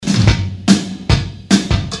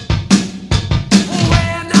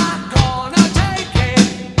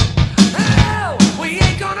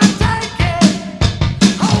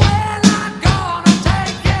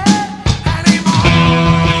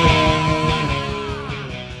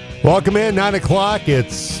Welcome in, 9 o'clock.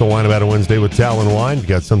 It's a Wine About a Wednesday with Talon Wine. If you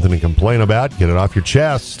got something to complain about, get it off your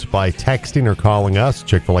chest by texting or calling us.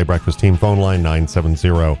 Chick-fil-A Breakfast Team phone line,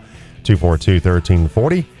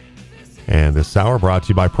 970-242-1340. And this hour brought to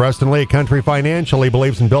you by Preston Lee at Country Financial. He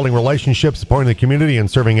believes in building relationships, supporting the community, and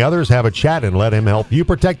serving others. Have a chat and let him help you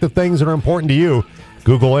protect the things that are important to you.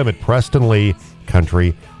 Google him at Preston Lee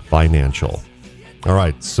Country Financial. All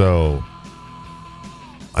right, so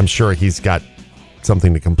I'm sure he's got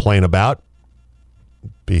something to complain about.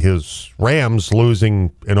 His Rams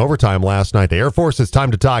losing in overtime last night to Air Force. It's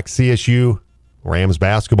time to talk CSU Rams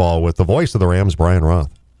basketball with the voice of the Rams, Brian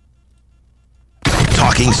Roth.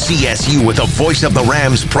 Talking CSU with the voice of the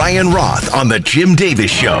Rams, Brian Roth, on the Jim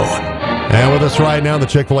Davis Show. And with us right now, the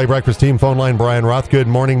Chick-fil-A Breakfast Team phone line, Brian Roth. Good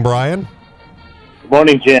morning, Brian. Good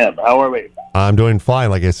morning, Jim. How are we? I'm doing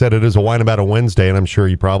fine. Like I said, it is a Whine About a Wednesday, and I'm sure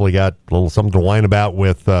you probably got a little something to whine about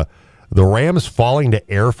with the Rams falling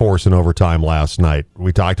to Air Force in overtime last night.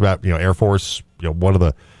 We talked about, Air Force, one of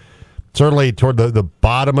the, certainly toward the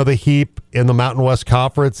bottom of the heap in the Mountain West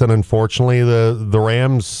Conference, and unfortunately the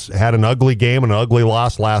Rams had an ugly game and an ugly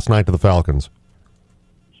loss last night to the Falcons.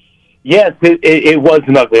 Yes, it was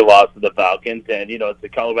an ugly loss to the Falcons, and, it's a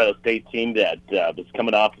Colorado State team that was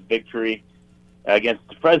coming off a victory against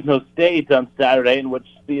Fresno State on Saturday, in which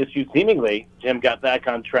CSU seemingly, Jim, got back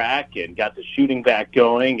on track and got the shooting back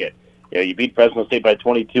going, and you beat Fresno State by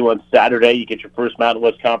 22 on Saturday. You get your first Mountain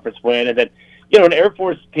West Conference win. And then, an Air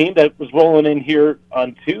Force team that was rolling in here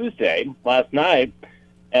on Tuesday, last night,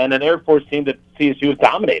 and an Air Force team that CSU has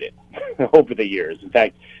dominated over the years. In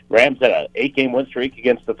fact, Rams had an 8-game win streak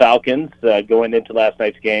against the Falcons going into last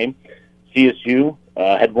night's game. CSU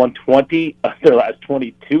had won 20 of their last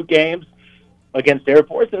 22 games against Air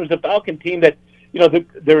Force. There was a Falcon team that,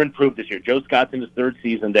 they're improved this year. Joe Scott's in his third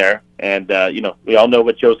season there, and, we all know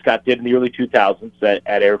what Joe Scott did in the early 2000s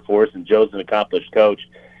at Air Force, and Joe's an accomplished coach.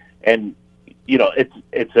 And,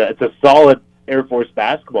 it's a solid Air Force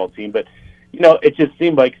basketball team, but, it just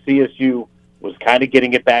seemed like CSU was kind of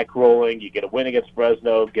getting it back rolling. You get a win against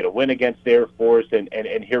Fresno, get a win against Air Force, and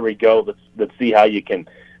here we go. Let's see how you can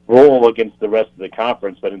roll against the rest of the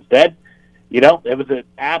conference. But instead, it was an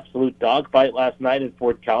absolute dogfight last night in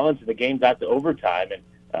Fort Collins, and the game got to overtime,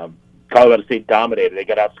 and Colorado State dominated. They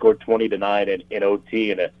got outscored 20-9 in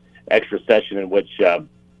OT in an extra session in which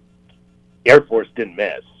Air Force didn't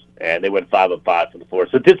miss, and they went 5 of 5 from the floor.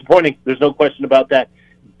 So disappointing. There's no question about that.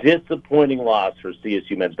 Disappointing loss for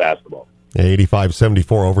CSU men's basketball.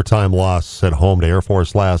 85-74 overtime loss at home to Air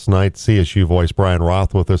Force last night. CSU voice Brian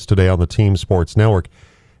Roth with us today on the Team Sports Network.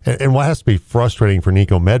 And what has to be frustrating for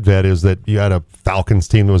Nico Medved is that you had a Falcons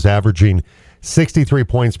team that was averaging 63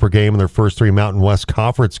 points per game in their first 3 Mountain West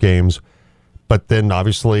Conference games, but then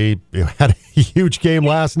obviously had a huge game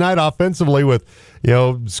last night offensively with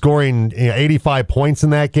scoring 85 points in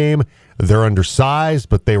that game. They're undersized,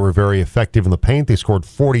 but they were very effective in the paint. They scored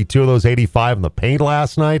 42 of those 85 in the paint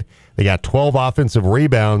last night. They got 12 offensive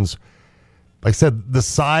rebounds. Like I said, the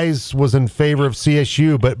size was in favor of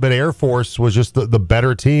CSU, but Air Force was just the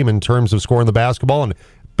better team in terms of scoring the basketball and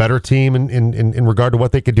better team in regard to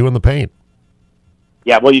what they could do in the paint.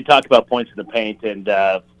 Yeah, well, you talk about points in the paint, and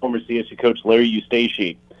former CSU coach Larry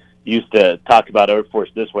Eustace used to talk about Air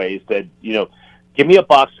Force this way. He said, give me a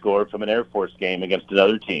box score from an Air Force game against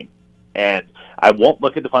another team, and I won't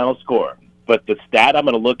look at the final score, but the stat I'm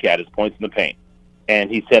going to look at is points in the paint.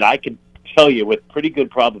 And he said, I could tell you with pretty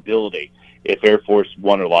good probability if Air Force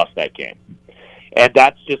won or lost that game. And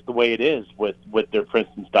that's just the way it is with their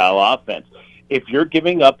Princeton-style offense. If you're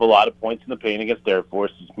giving up a lot of points in the paint against Air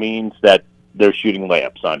Force, it means that they're shooting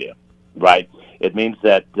layups on you, right? It means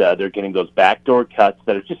that they're getting those backdoor cuts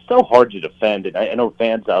that are just so hard to defend. And I know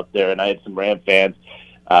fans out there, and I had some Ram fans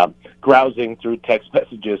grousing through text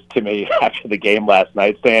messages to me after the game last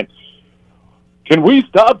night saying, can we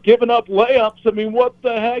stop giving up layups? I mean, what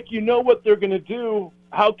the heck? You know what they're going to do.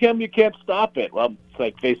 How come you can't stop it? Well, it's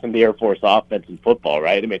like facing the Air Force offense in football,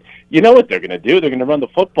 right? I mean, you know what they're going to do. They're going to run the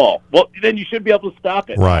football. Well, then you should be able to stop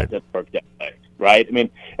it. Right. That worked that way, right? I mean,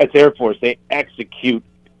 that's Air Force. They execute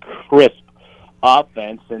crisp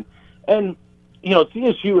offense. And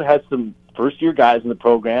CSU has some first-year guys in the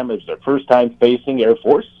program. It's their first time facing Air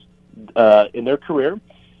Force in their career.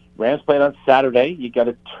 Rams played on Saturday. You got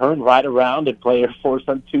to turn right around and play Air Force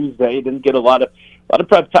on Tuesday. Didn't get a lot of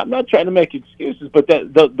prep time. I'm not trying to make excuses, but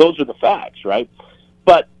those are the facts, right?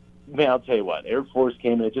 But man, I'll tell you what, Air Force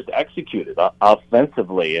came in and just executed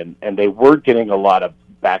offensively, and they were getting a lot of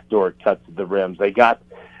backdoor cuts at the rims. They got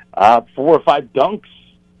 4 or 5 dunks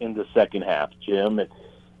in the second half, Jim,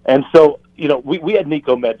 and so we had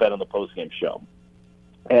Nico Medved on the postgame show,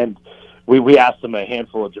 and we asked him a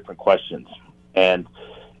handful of different questions, and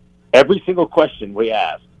every single question we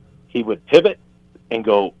asked, he would pivot and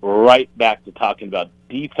go right back to talking about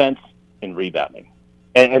defense and rebounding.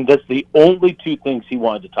 And that's the only two things he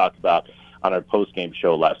wanted to talk about on our post-game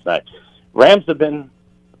show last night. Rams have been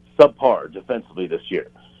subpar defensively this year.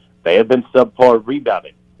 They have been subpar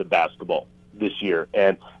rebounding the basketball this year.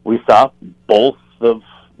 And we saw both of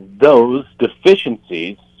those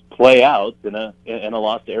deficiencies play out in a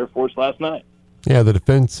loss to Air Force last night. Yeah, the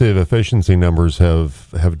defensive efficiency numbers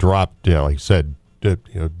have dropped, like you said,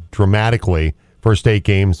 dramatically. First 8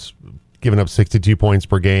 games, giving up 62 points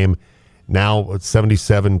per game. Now it's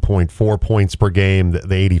 77.4 points per game,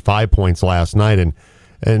 the 85 points last night.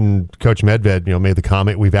 And Coach Medved, made the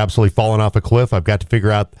comment, we've absolutely fallen off a cliff. I've got to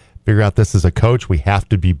figure out this as a coach. We have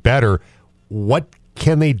to be better. What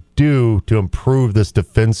can they do to improve this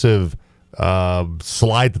defensive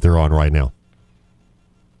slide that they're on right now?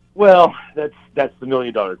 Well, that's the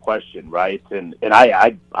million-dollar question, right? And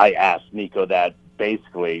I asked Nico that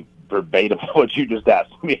basically verbatim what you just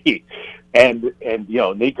asked me, and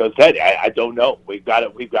Nico said, I don't know. We've got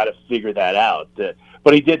to figure that out.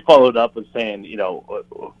 But he did follow it up with saying,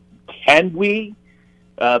 can we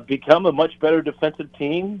become a much better defensive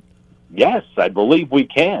team? Yes, I believe we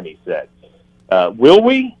can. He said, will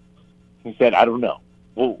we? He said, I don't know.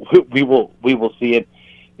 We will see it.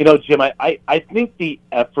 Jim, I think the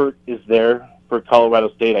effort is there for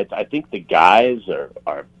Colorado State. I think the guys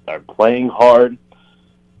are playing hard.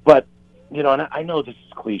 But, and I know this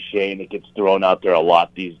is cliche and it gets thrown out there a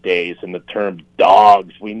lot these days, and the term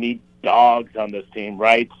dogs. We need dogs on this team,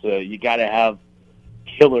 right? So you got to have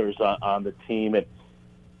killers on the team. And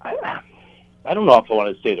I don't know if I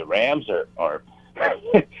want to say the Rams are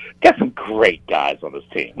got some great guys on this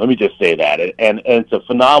team. Let me just say that. And it's a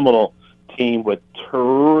phenomenal team with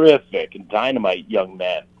terrific and dynamite young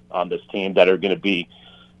men on this team that are going to be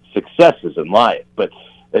successes in life. But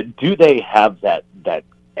do they have that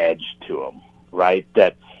edge to them, right?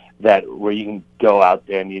 That where you can go out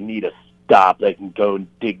there and you need a stop. They can go and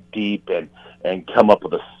dig deep and come up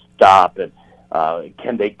with a stop. And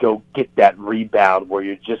can they go get that rebound where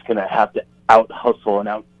you're just going to have to out-hustle and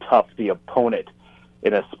out-tough the opponent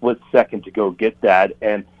in a split second to go get that?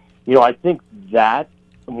 And, I think that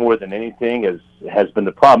more than anything has been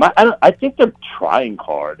the problem. I think they're trying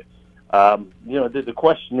hard. The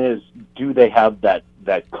question is, do they have that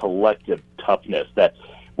collective toughness that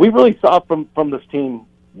we really saw from this team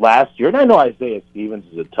last year? And I know Isaiah Stevens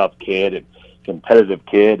is a tough kid and competitive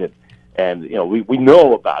kid, and we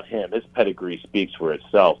know about him. His pedigree speaks for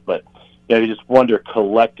itself. But you just wonder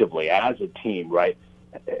collectively as a team, right?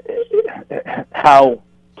 How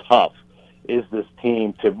tough is this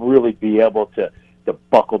team to really be able to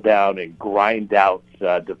buckle down and grind out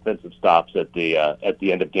defensive stops at the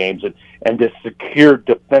end of games and to secure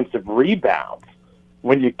defensive rebounds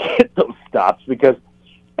when you get those stops? Because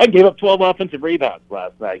I gave up 12 offensive rebounds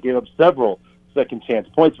last night. I gave up several second chance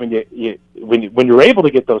points. When you're able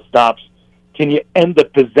to get those stops, can you end the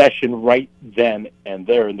possession right then and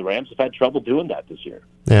there? And the Rams have had trouble doing that this year.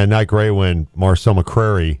 Yeah, not great when Marcel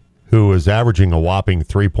McCrary, who was averaging a whopping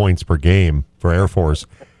 3 points per game for Air Force,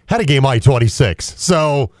 had a game high 26.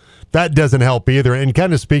 So that doesn't help either. And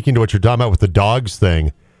kind of speaking to what you're talking about with the dogs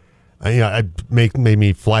thing, made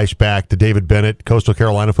me flash back to David Bennett, Coastal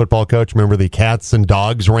Carolina football coach. Remember the cats and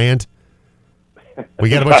dogs rant? We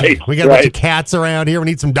got a bunch of cats around here. We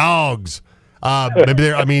need some dogs. Maybe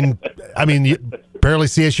there. I mean, apparently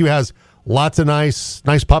CSU has lots of nice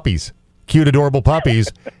puppies, cute, adorable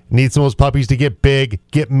puppies. Need some of those puppies to get big,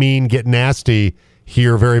 get mean, get nasty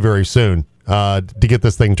here very, very soon to get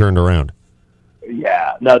this thing turned around.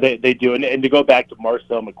 Yeah, no, they do. And to go back to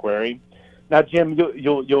Marcel McQuarrie, now, Jim,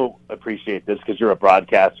 you'll appreciate this because you're a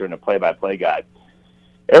broadcaster and a play-by-play guy.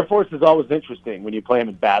 Air Force is always interesting when you play them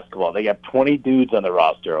in basketball. They have 20 dudes on the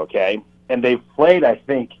roster, okay? And they've played, I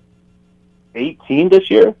think, 18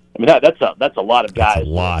 this year. I mean, that's a lot of guys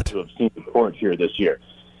who have seen the court here this year.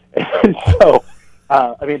 And so,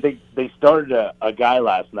 they started a guy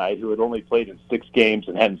last night who had only played in 6 games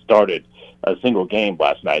and hadn't started a single game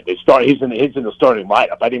last night. He's in the starting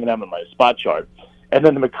lineup. I didn't even have him on my spot chart. And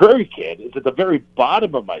then the McCurry kid is at the very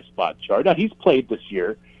bottom of my spot chart. Now, he's played this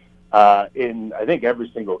year in, I think, every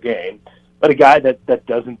single game, but a guy that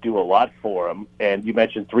doesn't do a lot for him. And you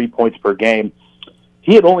mentioned 3 points per game.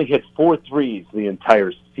 He had only hit 4 threes the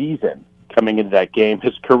entire season coming into that game.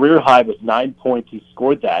 His career high was 9 points. He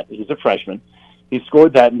scored that. He's a freshman. He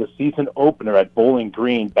scored that in the season opener at Bowling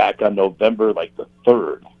Green back on November, the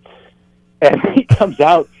 3rd. And he comes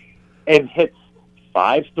out and hits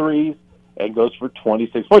 5 threes and goes for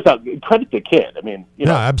 26 points. Now, credit the kid. I mean,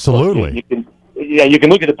 yeah, absolutely. You can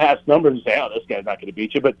look at the past numbers and say, oh, this guy's not going to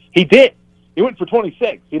beat you. But he did. He went for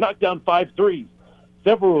 26. He knocked down 5 threes.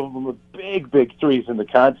 Several of them were big, big threes in the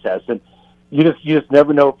contest. And you just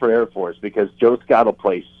never know for Air Force because Joe Scott will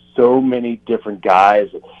play so many different guys,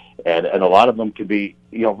 and a lot of them can be,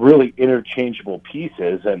 really interchangeable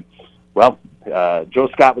pieces. And, well, Joe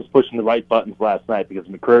Scott was pushing the right buttons last night because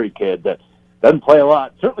McCreary kid that doesn't play a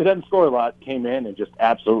lot, certainly doesn't score a lot, came in and just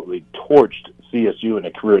absolutely torched CSU in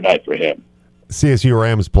a career night for him. CSU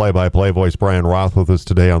Rams play-by-play voice Brian Roth with us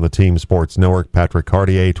today on the Team Sports Network. Patrick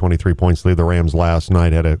Cartier, 23 points lead the Rams last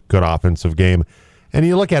night, had a good offensive game. And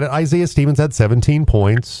you look at it, Isaiah Stevens had 17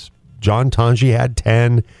 points. John Tanji had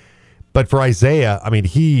 10. But for Isaiah, I mean,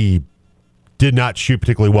 he did not shoot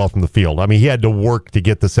particularly well from the field. I mean, he had to work to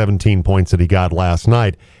get the 17 points that he got last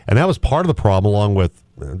night. And that was part of the problem, along with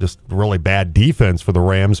just really bad defense for the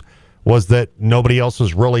Rams, was that nobody else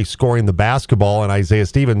was really scoring the basketball, and Isaiah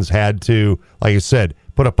Stevens had to, like you said,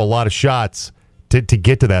 put up a lot of shots to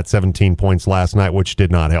get to that 17 points last night, which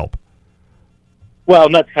did not help. Well,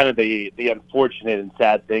 and that's kind of the unfortunate and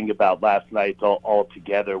sad thing about last night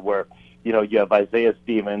altogether, where, you have Isaiah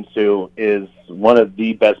Stevens, who is one of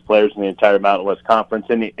the best players in the entire Mountain West Conference,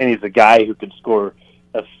 and he's a guy who can score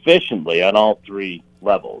efficiently on all three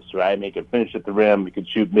levels, right? I mean, he can finish at the rim, he can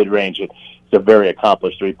shoot mid-range. He's a very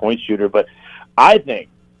accomplished three-point shooter, but I think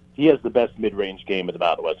he has the best mid-range game in the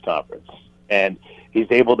Mountain West Conference, and he's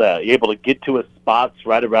able to get to his spots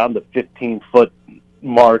right around the 15-foot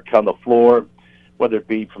mark on the floor, whether it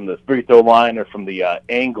be from the free throw line or from the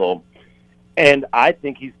angle. And I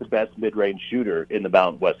think he's the best mid-range shooter in the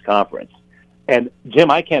Mountain West Conference. And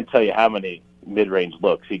Jim, I can't tell you how many mid-range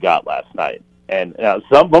looks he got last night, and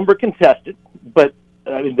some of them were contested, but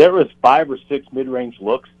I mean, there was 5 or 6 mid-range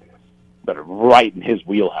looks that are right in his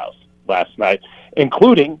wheelhouse last night,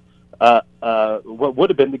 including what would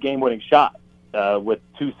have been the game-winning shot with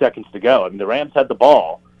 2 seconds to go. I mean, the Rams had the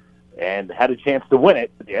ball and had a chance to win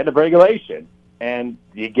it at the end of regulation, and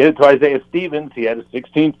you get it to Isaiah Stevens. He had a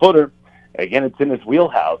 16-footer. Again, it's in his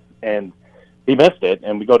wheelhouse, and he missed it,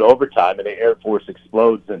 and we go to overtime, and the Air Force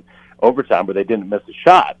explodes in overtime where they didn't miss a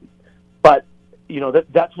shot. But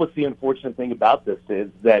that's what's the unfortunate thing about this is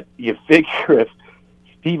that you figure if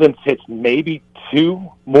Stevens hits maybe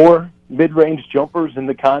 2 more mid-range jumpers in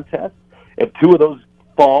the contest, if 2 of those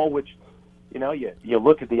fall, which, you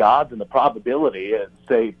look at the odds and the probability and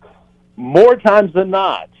say more times than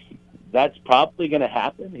not, that's probably going to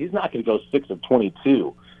happen. He's not going to go 6 of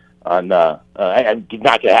 22 on, and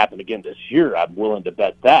not going to happen again this year. I'm willing to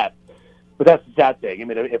bet that. But that's the sad thing. I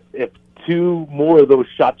mean, if 2 more of those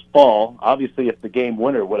shots fall, obviously if the game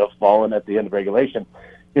winner would have fallen at the end of regulation,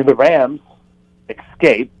 the Rams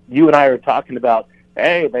escape. You and I are talking about,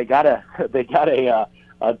 hey, they got a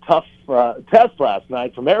tough test last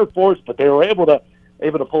night from Air Force, but they were able to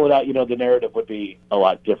pull it out. The narrative would be a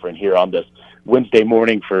lot different here on this Wednesday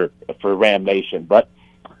morning for Ram Nation. But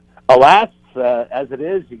alas, as it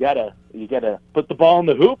is, you gotta put the ball in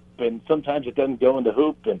the hoop, and sometimes it doesn't go in the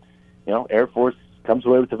hoop, and Air Force comes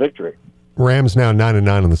away with the victory. Rams now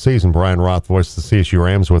 9-9 in the season. Brian Roth voiced the CSU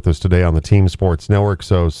Rams with us today on the Team Sports Network.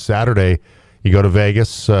 So Saturday, you go to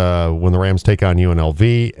Vegas when the Rams take on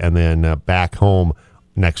UNLV, and then back home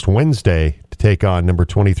next Wednesday to take on number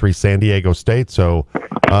 23 San Diego State. So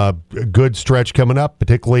a good stretch coming up,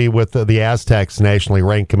 particularly with the Aztecs nationally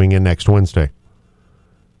ranked coming in next Wednesday.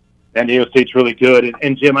 San Diego State's really good,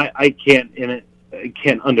 and Jim, I can't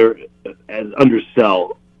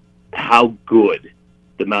undersell how good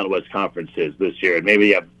the Mountain West Conference is this year. And maybe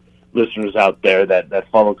you have listeners out there that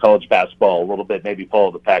follow college basketball a little bit, maybe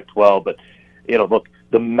follow the Pac-12, but look,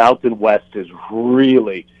 the Mountain West is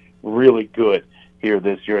really, really good here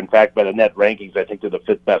this year. In fact, by the net rankings, I think they're the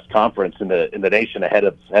 5th best conference in the nation, ahead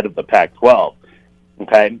of the Pac-12.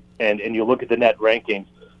 Okay, and you look at the net rankings.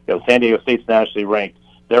 San Diego State's nationally ranked.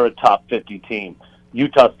 They're a top 50 team.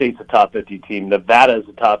 Utah State's a top 50 team. Nevada is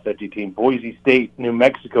a top 50 team. Boise State, New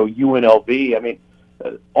Mexico, UNLV. I mean,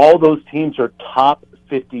 all those teams are top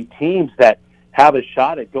 50 teams that have a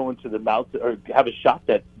shot at going to the mountain, or have a shot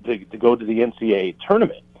to go to the NCAA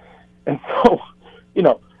tournament. And so,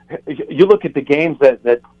 you look at the games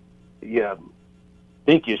that you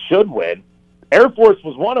think you should win. Air Force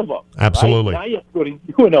was one of them. Absolutely. Right? Now you have to go to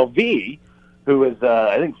UNLV, who is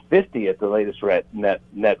I think 50 at the latest net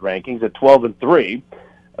rankings at 12-3.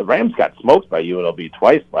 The Rams got smoked by UNLV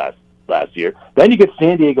twice last year. Then you get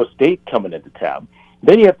San Diego State coming into town.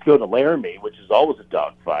 Then you have to go to Laramie, which is always a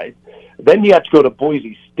dogfight. Then you have to go to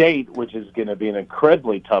Boise State, which is going to be an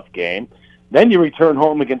incredibly tough game. Then you return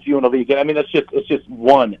home against UNLV. I mean, it's just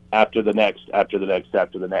one after the next, after the next,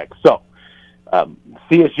 after the next. So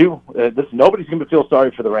CSU, nobody's going to feel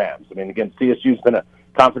sorry for the Rams. I mean, again, CSU's been a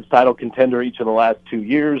conference title contender each of the last 2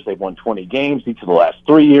 years. They've won 20 games each of the last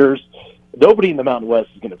 3 years. Nobody in the Mountain West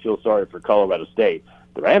is going to feel sorry for Colorado State.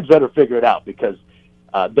 The Rams better figure it out because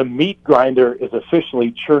the meat grinder is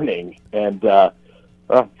officially churning, and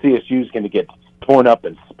CSU is going to get torn up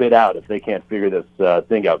and spit out if they can't figure this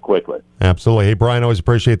thing out quickly. Absolutely. Hey, Brian, always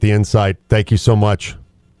appreciate the insight. Thank you so much.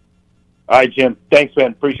 All right, Jim. Thanks,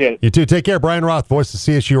 man. Appreciate it. You too. Take care. Brian Roth, voice of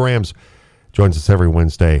CSU Rams, joins us every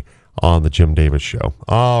Wednesday on the Jim Davis Show.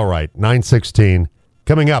 All right, 9:16.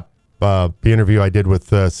 Coming up, the interview I did with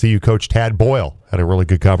CU coach Tad Boyle. Had a really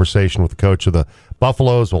good conversation with the coach of the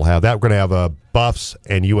Buffaloes. We'll have that. We're going to have Buffs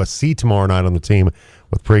and USC tomorrow night on the team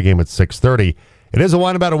with pregame at 6:30. It is a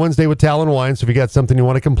Wine About a Wednesday with Talon Wine, so if you got something you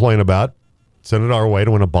want to complain about, send it our way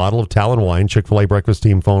to win a bottle of Talon Wine. Chick-fil-A Breakfast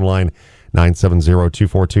Team phone line,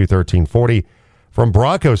 970-242-1340. From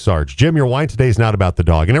Bronco Sarge. Jim, your wine today is not about the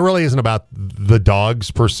dog. And it really isn't about the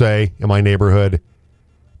dogs, per se, in my neighborhood.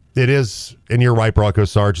 It is, and you're right, Bronco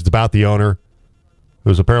Sarge, it's about the owner,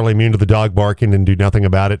 who's apparently immune to the dog barking and do nothing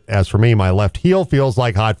about it. As for me, my left heel feels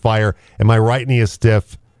like hot fire, and my right knee is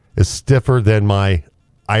stiffer than my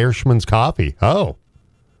Irishman's coffee. Oh.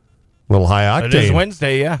 A little high octane. It is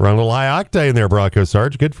Wednesday, yeah. Run a little high octane there, Bronco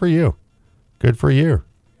Sarge. Good for you. Good for you.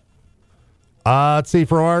 Let's see,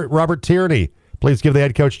 for Robert Tierney, please give the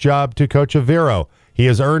head coach job to Coach Avero. He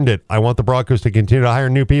has earned it. I want the Broncos to continue to hire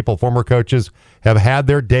new people. Former coaches have had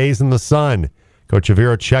their days in the sun. Coach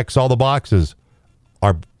Avero checks all the boxes.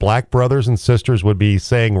 Our black brothers and sisters would be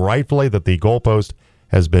saying rightfully that the goalpost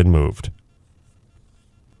has been moved.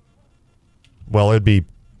 Well, it'd be,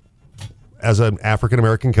 as an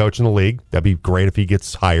African-American coach in the league, that'd be great if he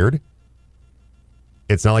gets hired.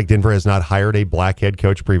 It's not like Denver has not hired a black head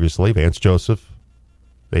coach previously. Vance Joseph,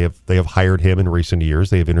 they have hired him in recent years.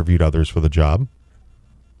 They have interviewed others for the job.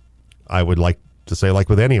 I would like to say, like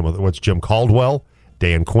with any of them, whether it's Jim Caldwell,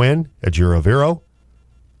 Dan Quinn, Ejiro Evero,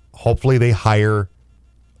 hopefully they hire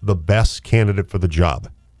the best candidate for the job.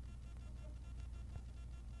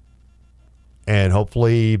 And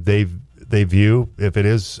hopefully they view, if it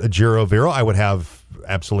is Ejiro Evero, I would have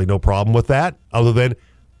absolutely no problem with that, other than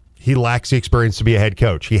he lacks the experience to be a head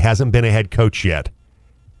coach. He hasn't been a head coach yet.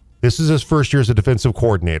 This is his first year as a defensive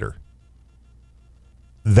coordinator.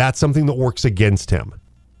 That's something that works against him.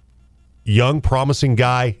 Young, promising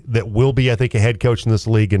guy that will be, I think, a head coach in this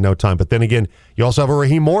league in no time. But then again, you also have a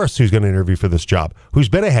Raheem Morris who's going to interview for this job, who's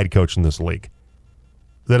been a head coach in this league.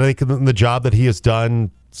 That I think the job that he has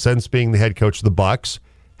done since being the head coach of the Bucs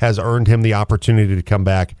has earned him the opportunity to come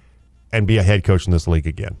back and be a head coach in this league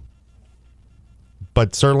again.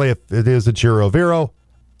 But certainly if it is Ejiro Evero,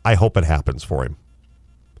 I hope it happens for him.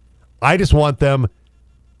 I just want them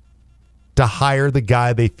to hire the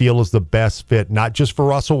guy they feel is the best fit, not just for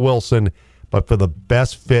Russell Wilson, but for the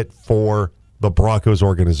best fit for the Broncos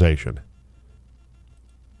organization.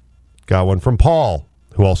 Got one from Paul,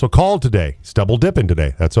 who also called today. He's double dipping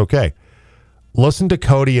today. That's okay. Listen to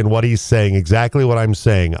Cody and what he's saying, exactly what I'm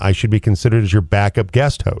saying. I should be considered as your backup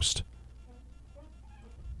guest host.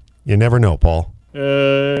 You never know, Paul.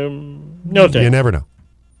 No thanks. You never know.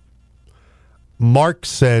 Mark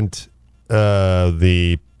sent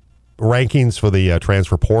the rankings for the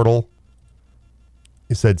transfer portal.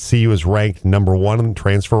 He said CU is ranked number 1 in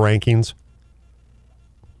transfer rankings.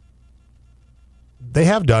 They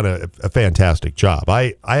have done a fantastic job.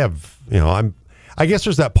 I guess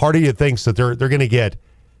there's that party that thinks that they're going to get,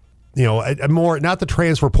 a more, not the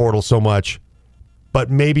transfer portal so much, but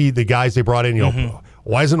maybe the guys they brought in,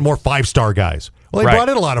 why isn't it more 5-star guys? Well, they brought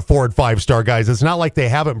in a lot of 4 and 5-star guys. It's not like they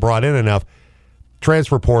haven't brought in enough.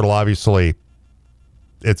 Transfer portal, obviously,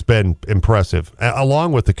 it's been impressive,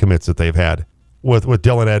 along with the commits that they've had with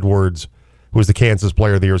Dylan Edwards, who was the Kansas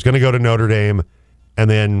Player of the Year, is going to go to Notre Dame, and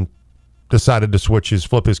then decided to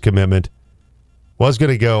flip his commitment. Was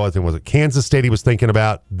going to go, I think, was it Kansas State he was thinking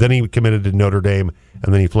about, then he committed to Notre Dame,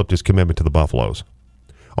 and then he flipped his commitment to the Buffaloes.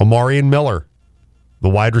 Omarion Miller, the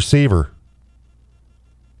wide receiver.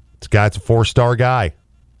 This guy's a 4-star guy.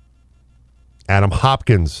 Adam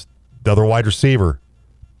Hopkins, the other wide receiver,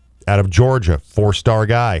 out of Georgia, 4-star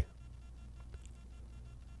guy.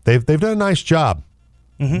 They've done a nice job.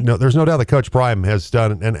 Mm-hmm. No, there's no doubt that Coach Prime has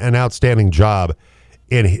done an outstanding job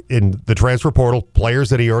in the transfer portal, players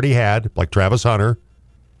that he already had, like Travis Hunter,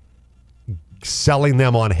 selling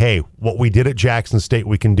them on, hey, what we did at Jackson State,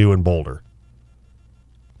 we can do in Boulder.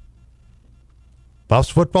 Buffs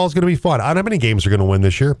football is going to be fun. I don't know how many games they're going to win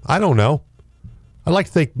this year. I don't know. I'd like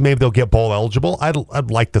to think maybe they'll get bowl eligible.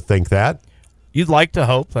 I'd like to think that. You'd like to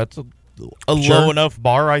hope. That's a low enough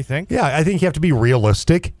bar, I think. Yeah, I think you have to be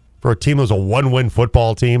realistic for a team that was a one-win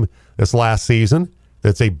football team this last season.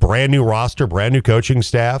 That's a brand new roster, brand new coaching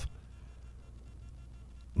staff.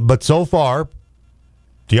 But so far,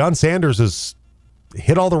 Deion Sanders has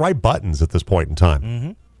hit all the right buttons at this point in time.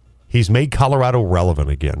 Mm-hmm. He's made Colorado relevant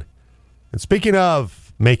again. And speaking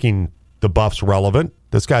of making the Buffs relevant,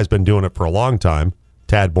 this guy's been doing it for a long time.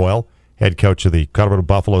 Tad Boyle, head coach of the Colorado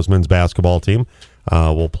Buffaloes men's basketball team.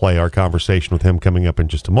 We'll play our conversation with him coming up in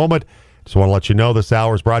just a moment. Just want to let you know this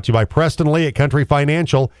hour is brought to you by Preston Lee at Country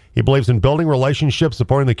Financial. He believes in building relationships,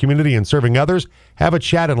 supporting the community, and serving others. Have a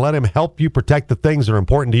chat and let him help you protect the things that are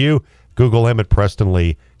important to you. Google him at Preston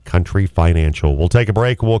Lee Country Financial. We'll take a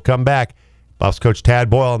break. We'll come back. Buffs coach Tad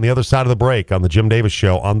Boyle on the other side of the break on the Jim Davis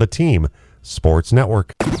Show on the Team Sports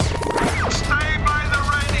Network. Stay by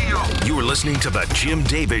the radio. You are listening to the Jim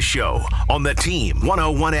Davis Show on the Team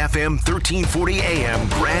 101 FM, 1340 AM,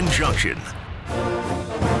 Grand Junction.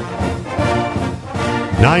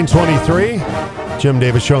 9:23, Jim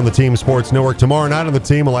Davis Show on the Team Sports Network. Tomorrow night on the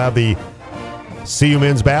Team, we'll have the CU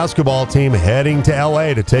men's basketball team heading to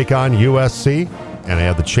L.A. to take on USC. And I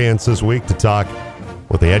had the chance this week to talk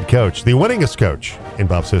with the head coach, the winningest coach in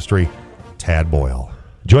Buffs history, Tad Boyle.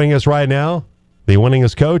 Joining us right now, the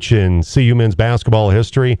winningest coach in CU men's basketball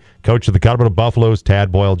history, coach of the Colorado Buffaloes,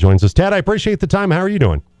 Tad Boyle, joins us. Tad, I appreciate the time. How are you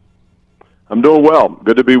doing? I'm doing well.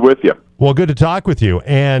 Good to be with you. Well, good to talk with you.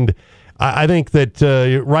 And I think that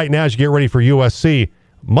right now, as you get ready for USC,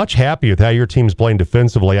 much happy with how your team's playing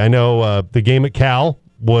defensively. I know the game at Cal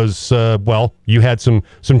was, you had some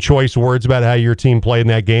choice words about how your team played in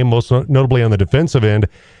that game, most notably on the defensive end.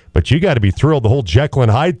 But you got to be thrilled. The whole Jekyll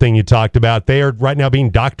and Hyde thing you talked about, they are right now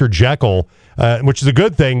being Dr. Jekyll, which is a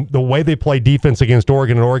good thing. The way they play defense against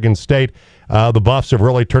Oregon and Oregon State, the Buffs have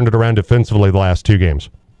really turned it around defensively the last two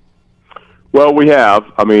games. Well, we have.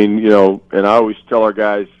 I mean, and I always tell our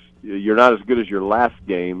guys, you're not as good as your last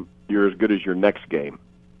game. You're as good as your next game.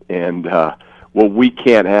 And what we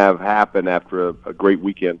can't have happen after a great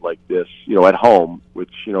weekend like this, at home,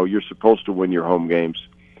 which, you're supposed to win your home games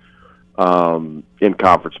in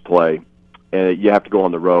conference play. And you have to go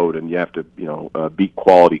on the road and you have to, beat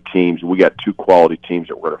quality teams. We got two quality teams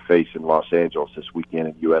that we're going to face in Los Angeles this weekend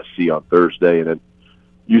and USC on Thursday and then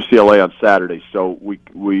UCLA on Saturday. So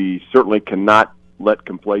we certainly cannot let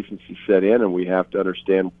complacency set in, and we have to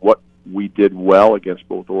understand what we did well against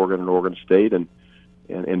both Oregon and Oregon State and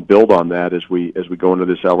build on that as we go into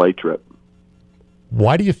this LA trip.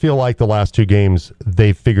 Why do you feel like the last two games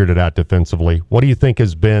they figured it out defensively? What do you think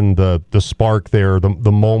has been the spark there,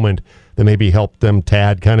 the moment that maybe helped them,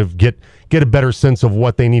 Tad, kind of get a better sense of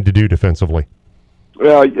what they need to do defensively?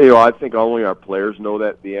 Well, I think only our players know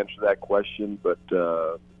the answer to that question, but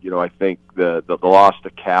I think the loss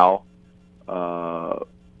to Cal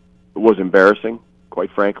was embarrassing,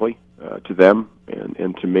 quite frankly, to them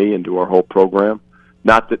and to me and to our whole program.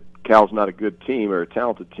 Not that Cal's not a good team or a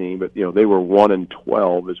talented team, but they were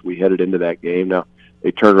 1-12 as we headed into that game. Now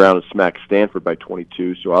they turned around and smacked Stanford by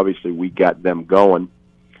 22, so obviously we got them going.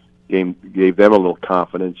 Gave them a little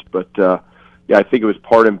confidence, but I think it was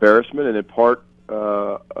part embarrassment and in part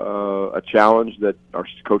a challenge that our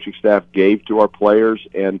coaching staff gave to our players,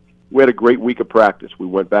 and we had a great week of practice. We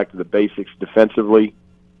went back to the basics defensively.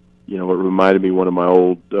 It reminded me one of my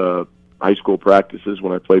old high school practices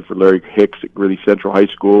when I played for Larry Hicks at Greeley Central High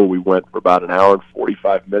School. We went for about an hour and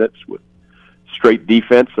 45 minutes with straight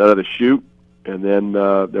defense out of the chute, and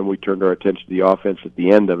then we turned our attention to the offense at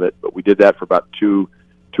the end of it. But we did that for about two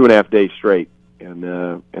and a half days straight, and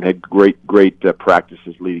had great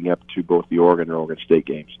practices leading up to both the Oregon and Oregon State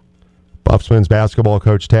games. Buffs men's basketball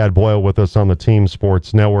coach Tad Boyle with us on the Team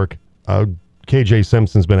Sports Network. KJ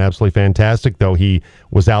Simpson's been absolutely fantastic, though he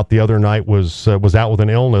was out the other night, was out with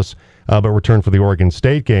an illness, but returned for the Oregon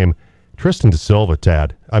State game. Tristan DeSilva,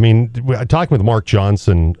 Tad. I mean, talking with Mark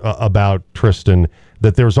Johnson about Tristan,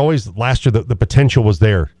 that there was always last year the potential was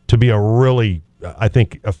there to be a really, I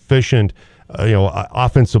think, efficient,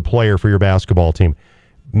 offensive player for your basketball team.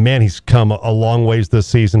 Man, he's come a long ways this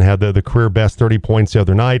season, had the career best 30 points the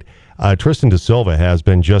other night. Tristan DeSilva has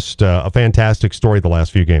been just a fantastic story the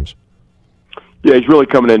last few games. Yeah, he's really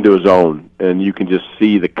coming into his own, and you can just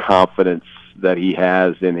see the confidence that he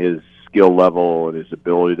has in his skill level and his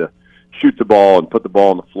ability to shoot the ball and put the ball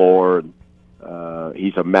on the floor. And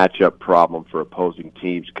he's a matchup problem for opposing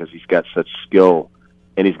teams because he's got such skill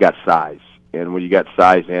and he's got size. And when you got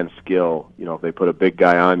size and skill, if they put a big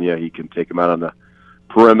guy on you, he can take him out on the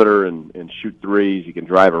perimeter and shoot threes. He can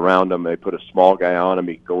drive around him. They put a small guy on him,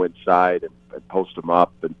 he can go inside and post him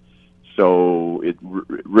up. And so it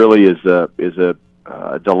really is a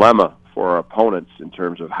dilemma our opponents in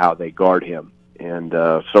terms of how they guard him. And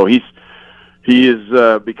so he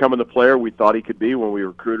is becoming the player we thought he could be when we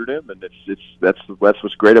recruited him, and that's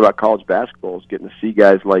what's great about college basketball, is getting to see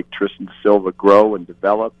guys like Tristan Silva grow and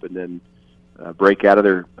develop, and then break out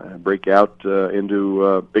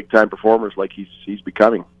into big time performers like he's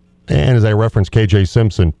becoming. And as I referenced, KJ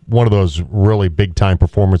Simpson, one of those really big time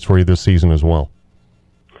performers for you this season as well.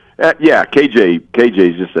 Yeah, KJ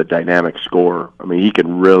is just a dynamic scorer. I mean, he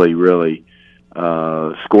can really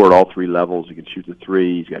score at all three levels. He can shoot the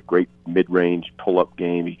three. He's got great mid-range pull-up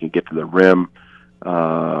game. He can get to the rim.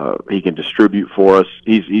 He can distribute for us.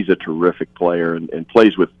 He's a terrific player and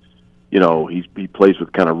plays with, he plays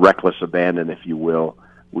with kind of reckless abandon, if you will.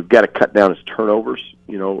 We've got to cut down his turnovers,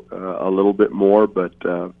 a little bit more. But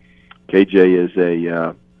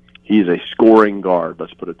KJ he's a scoring guard.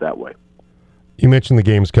 Let's put it that way. You mentioned the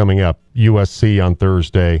games coming up: USC on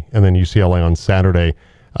Thursday, and then UCLA on Saturday.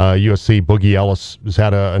 USC, Boogie Ellis has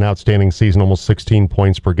had an outstanding season, almost 16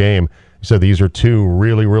 points per game. You said these are two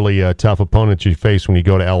really tough opponents you face when you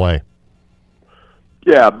go to L.A.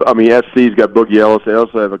 Yeah, I mean, SC's got Boogie Ellis. They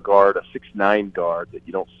also have a 6'9" guard that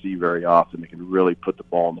you don't see very often. They can really put the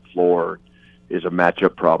ball on the floor. Is a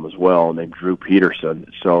matchup problem as well, named Drew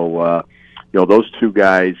Peterson. So, those two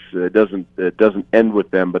guys, it doesn't end with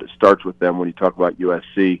them, but it starts with them when you talk about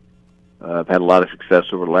USC. I've had a lot of success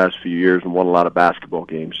over the last few years and won a lot of basketball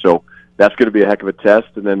games. So that's going to be a heck of a test.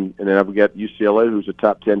 And then we got UCLA, who's a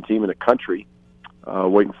top 10 team in the country,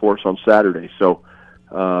 waiting for us on Saturday. So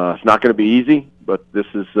it's not going to be easy, but this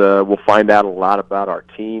is we'll find out a lot about our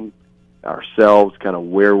team, ourselves, kind of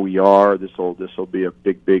where we are. This will be a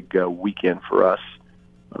big weekend for us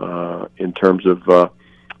in terms of what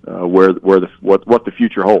the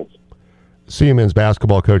future holds. CU men's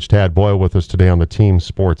basketball coach Tad Boyle with us today on the Team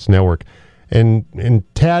Sports Network. And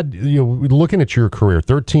Tad, looking at your career,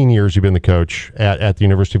 13 years you've been the coach at the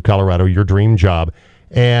University of Colorado, your dream job,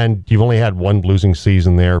 and you've only had one losing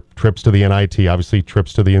season there, trips to the NIT, obviously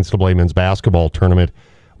trips to the NCAA men's basketball tournament.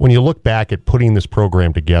 When you look back at putting this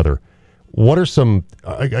program together, what are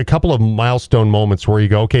a couple of milestone moments where you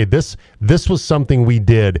go, okay, this was something we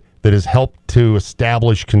did that has helped to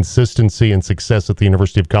establish consistency and success at the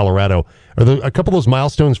University of Colorado? Are there a couple of those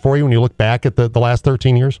milestones for you when you look back at the last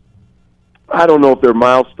 13 years? I don't know if they're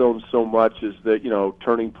milestones so much as that,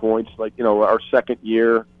 turning points. Like, our second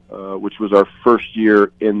year, which was our first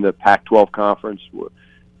year in the Pac-12 conference, we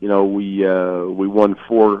won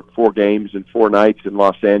four games in 4 nights in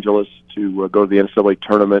Los Angeles to go to the NCAA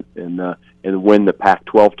tournament and win the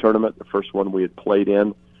Pac-12 tournament, the first one we had played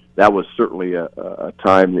in. That was certainly a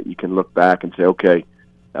time that you can look back and say, okay,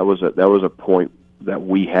 that was a point that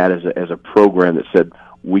we had as a program that said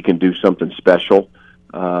we can do something special.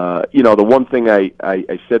 The one thing I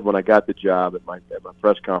said when I got the job at my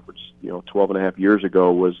press conference, 12 and a half years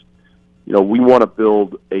ago was, we want to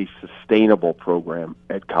build a sustainable program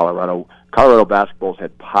at Colorado. Colorado basketball's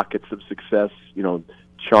had pockets of success.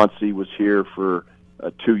 Chauncey was here for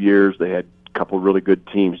 2 years. They had a couple of really good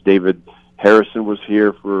teams. David Harrison was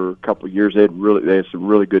here for a couple of years. They had some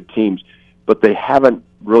really good teams, but they haven't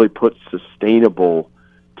really put sustainable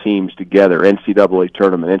teams together. NCAA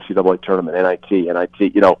tournament, NIT,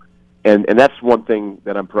 and that's one thing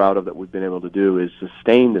that I'm proud of that we've been able to do is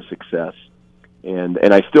sustain the success. And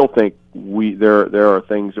I still think there are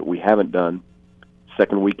things that we haven't done.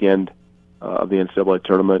 Second weekend of the NCAA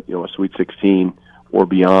tournament, a Sweet 16 or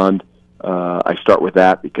beyond. I start with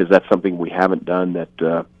that because that's something we haven't done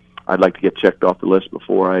that I'd like to get checked off the list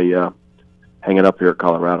before I hang it up here at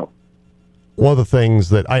Colorado. One of the things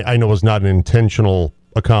that I know is not an intentional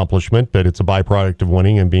accomplishment, but it's a byproduct of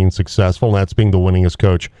winning and being successful, and that's being the winningest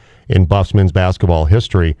coach in Buffs men's basketball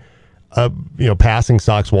history. Passing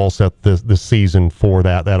Sox Walseth this season for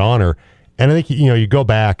that honor. And I think, you go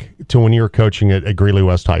back to when you were coaching at Greeley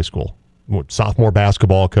West High School, sophomore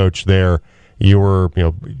basketball coach there. You were,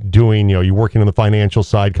 you're working on the financial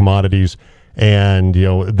side, commodities, and,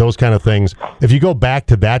 those kind of things. If you go back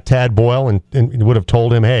to that Tad Boyle and would have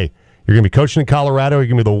told him, hey, you're going to be coaching in Colorado, you're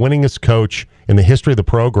going to be the winningest coach in the history of the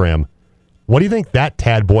program, what do you think that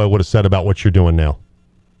Tad Boyle would have said about what you're doing now?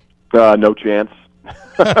 No chance.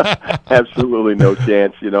 Absolutely no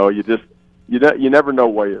chance. You never know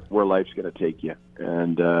where life's going to take you.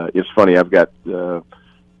 And it's funny, I've got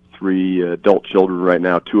 3 adult children right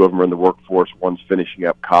now. 2 of them are in the workforce. One's finishing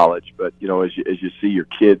up college. But as you see your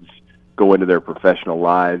kids go into their professional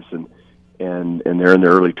lives and they're in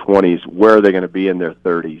their early 20s, where are they going to be in their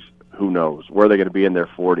 30s? Who knows? Where are they going to be in their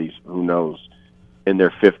 40s? Who knows? In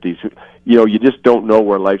their 50s? You just don't know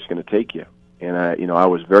where life's going to take you. And I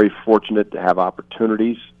was very fortunate to have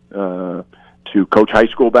opportunities to to coach high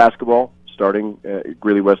school basketball, starting at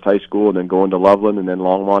Greeley West High School and then going to Loveland and then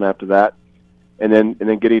Longmont after that, and then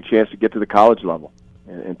getting a chance to get to the college level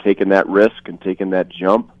and taking that risk and taking that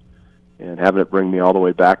jump and having it bring me all the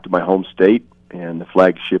way back to my home state and the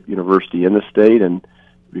flagship university in the state and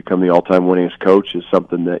become the all-time winningest coach is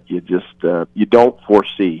something that you just you don't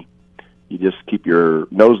foresee. You just keep your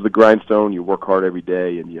nose to the grindstone, you work hard every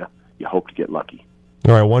day, and you hope to get lucky.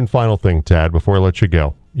 All right, one final thing, Tad, before I let you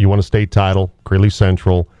go. You won a state title, Greeley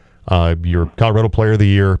Central. You're Colorado Player of the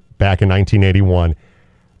Year back in 1981.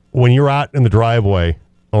 When you're out in the driveway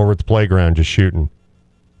over at the playground just shooting,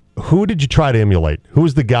 who did you try to emulate? Who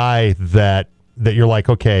was the guy that you're like,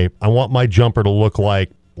 okay, I want my jumper to look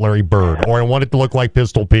like Larry Bird, or I want it to look like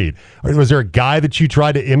Pistol Pete? Or was there a guy that you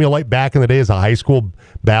tried to emulate back in the day as a high school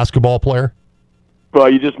basketball player? Well,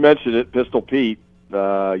 you just mentioned it, Pistol Pete.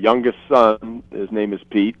 Youngest son, his name is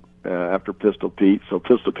Pete, after Pistol Pete. So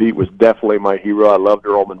Pistol Pete was definitely my hero. I loved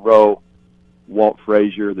Earl Monroe, Walt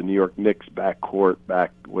Frazier, the New York Knicks backcourt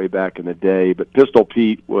way back in the day. But Pistol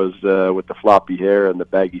Pete was with the floppy hair and the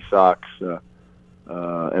baggy socks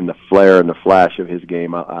and the flair and the flash of his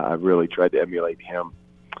game. I really tried to emulate him.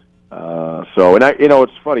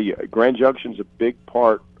 It's funny. Grand Junction's a big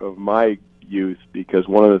part of my youth because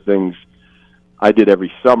one of the things I did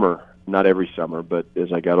every summer, not every summer, but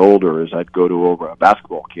as I got older, is I'd go to over a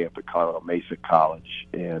basketball camp at Colorado Mesa College,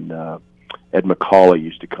 and Ed McCauley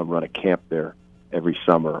used to come run a camp there every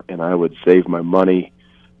summer, and I would save my money,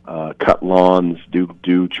 cut lawns,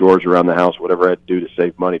 do chores around the house, whatever I had to do to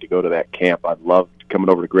save money to go to that camp. I loved coming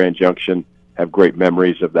over to Grand Junction, have great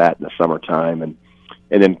memories of that in the summertime, and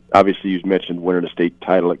then obviously you mentioned winning a state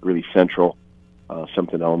title at Greeley Central,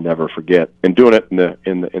 something I'll never forget, and doing it in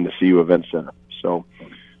the CU Event Center. So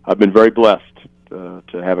I've been very blessed to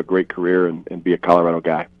have a great career and be a Colorado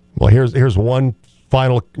guy. Well, here's one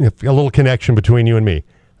final, a little connection between you and me.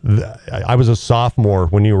 I was a sophomore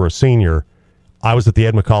when you were a senior. I was at the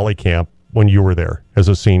Ed McCauley camp when you were there as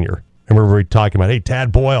a senior. And we were talking about, hey,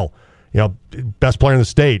 Tad Boyle, best player in the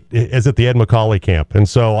state, is at the Ed McCauley camp. And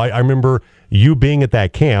so I remember you being at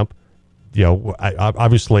that camp.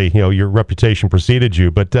 Obviously, your reputation preceded you,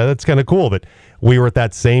 but that's kind of cool that we were at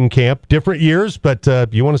that same camp, different years, but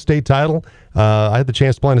you won a state title. I had the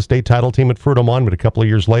chance to play on a state title team at Fruita Monument a couple of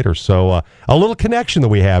years later. So a little connection that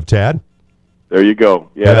we have, Tad. There you go.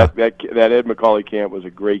 Yeah. That Ed McCauley camp was a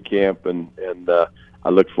great camp, and I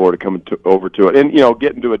look forward to coming over to it. And,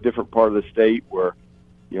 getting to a different part of the state where,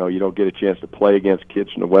 you don't get a chance to play against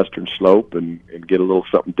kids from the Western Slope and get a little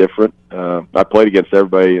something different. I played against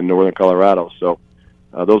everybody in Northern Colorado, so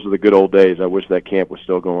those are the good old days. I wish that camp was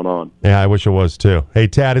still going on. Yeah, I wish it was too. Hey,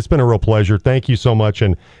 Tad, it's been a real pleasure. Thank you so much,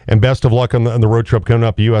 and best of luck on the road trip coming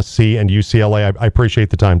up, USC and UCLA. I appreciate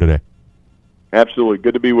the time today. Absolutely.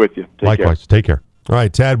 Good to be with you. Likewise. Take care. All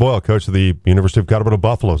right, Tad Boyle, coach of the University of Colorado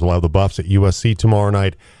Buffaloes, will have the Buffs at USC tomorrow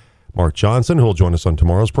night. Mark Johnson, who will join us on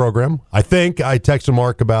tomorrow's program. I think I texted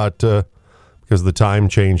Mark about, because of the time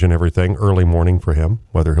change and everything, early morning for him,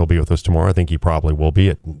 whether he'll be with us tomorrow. I think he probably will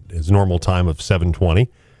be at his normal time of 7:20.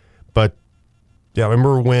 But, yeah, I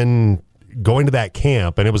remember when going to that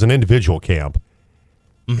camp, and it was an individual camp,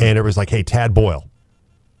 and it was like, hey, Tad Boyle,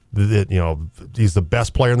 he's the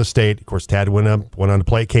best player in the state. Of course, Tad went on to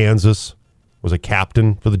play at Kansas, was a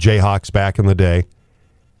captain for the Jayhawks back in the day.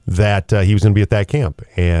 That he was going to be at that camp,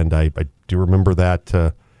 and I do remember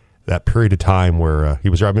that period of time where he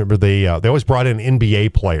was. I remember they always brought in an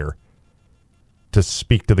NBA player to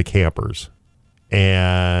speak to the campers,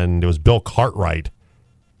 and it was Bill Cartwright.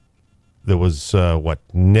 There was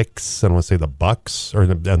Knicks, I don't want to say the Bucks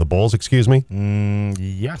and the Bulls. Excuse me.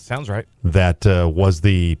 Yeah, sounds right. That was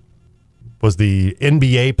the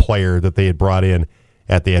NBA player that they had brought in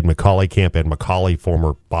at the Ed McCauley camp. Ed McCauley,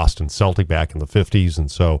 former Boston Celtic back in the 50s.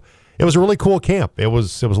 And so it was a really cool camp. It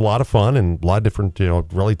was a lot of fun and a lot of different,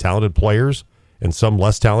 really talented players and some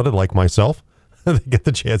less talented like myself. They get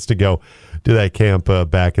the chance to go to that camp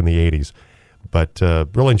back in the 80s. But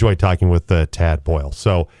really enjoyed talking with Tad Boyle.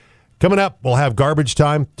 So coming up, we'll have garbage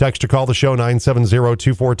time. Text or call the show,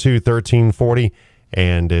 970-242-1340.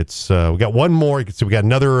 And it's we got one more. So we got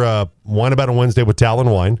another Wine About on Wednesday with Talon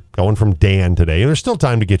Wine going from Dan today. And there's still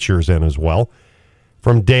time to get yours in as well.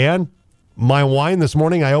 From Dan, my wine this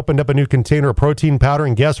morning, I opened up a new container of protein powder,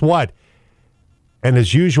 and guess what? And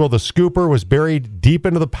as usual, the scooper was buried deep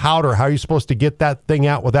into the powder. How are you supposed to get that thing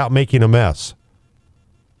out without making a mess?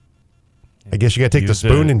 I guess you got to take the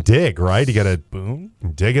spoon and dig, right? You got to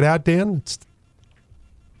dig it out, Dan?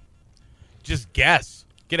 Just guess.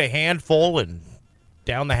 Get a handful and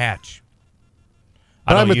down the hatch.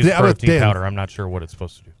 I don't use protein powder. I'm not sure what it's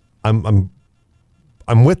supposed to do. I'm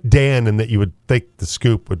I'm with Dan in that you would think the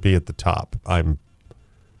scoop would be at the top.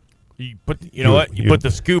 You put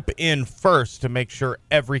the scoop in first to make sure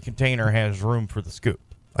every container has room for the scoop.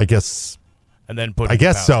 I guess. And then put. I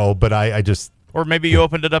guess so, but I just. Or maybe you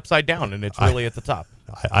opened it upside down and it's really at the top.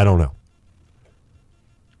 I don't know.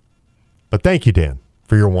 But thank you, Dan,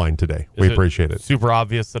 for your wine today. We appreciate it. Super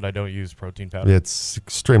obvious that I don't use protein powder. It's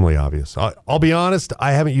extremely obvious. I'll be honest,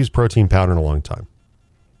 I haven't used protein powder in a long time.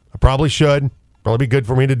 I probably should. Probably be good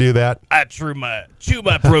for me to do that. I chew my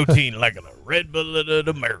protein like a Red Blooded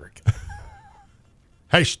American.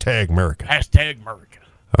 Hashtag America. Hashtag America.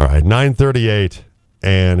 All right, 9:38,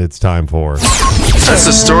 and it's time for... That's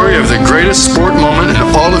the story of the greatest sport moment in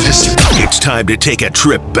all of history. It's time to take a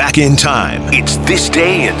trip back in time. It's This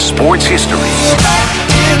Day in Sports History.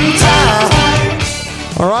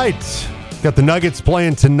 All right, got the Nuggets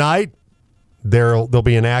playing tonight. They'll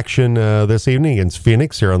be in action this evening against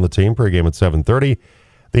Phoenix here on the team. Pregame at 7:30.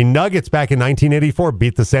 The Nuggets back in 1984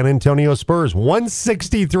 beat the San Antonio Spurs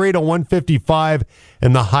 163-155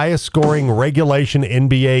 in the highest scoring regulation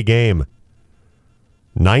NBA game.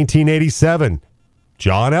 1987,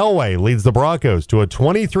 John Elway leads the Broncos to a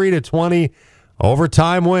 23-20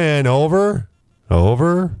 overtime win over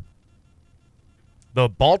the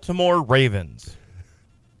Baltimore Ravens,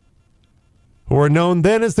 who were known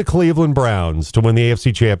then as the Cleveland Browns, to win the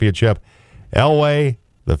AFC Championship. Elway,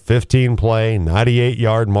 the 15-play,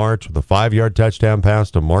 98-yard march with a 5-yard touchdown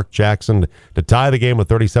pass to Mark Jackson to tie the game with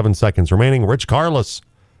 37 seconds remaining. Rich Karlis,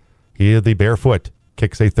 he the barefoot,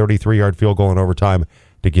 kicks a 33-yard field goal in overtime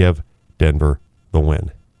to give Denver the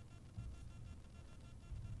win.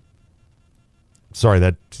 Sorry,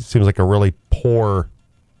 that seems like a really poor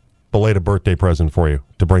belated birthday present for you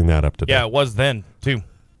to bring that up today. Yeah, it was then, too.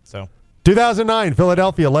 2009,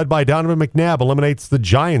 Philadelphia, led by Donovan McNabb, eliminates the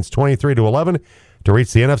Giants 23-11 to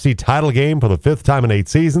reach the NFC title game for the 5th time in 8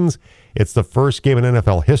 seasons. It's the first game in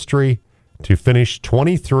NFL history to finish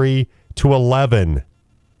 23-11.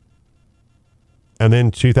 And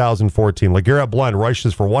then 2014, LeGarrette Blount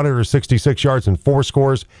rushes for 166 yards and 4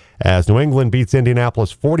 scores as New England beats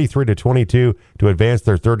Indianapolis 43-22 to advance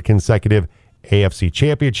their 3rd consecutive AFC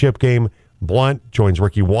Championship game. Blount joins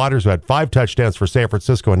Ricky Waters, who had 5 touchdowns for San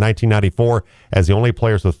Francisco in 1994, as the only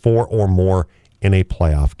players with 4 or more in a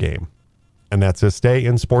playoff game. And that's this day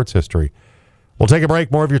in sports history. We'll take a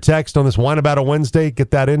break. More of your text on this Wine About a Wednesday. Get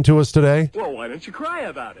that into us today. Well, why don't you cry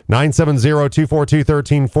about it?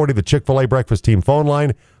 970-242-1340, the Chick-fil-A Breakfast Team phone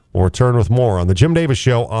line. We'll return with more on the Jim Davis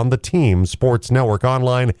Show on the Team Sports Network,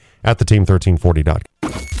 online at theteam1340.com.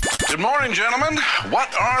 Good morning, gentlemen.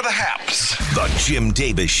 What are the haps? The Jim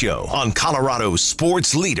Davis Show on Colorado's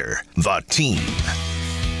sports leader, The Team.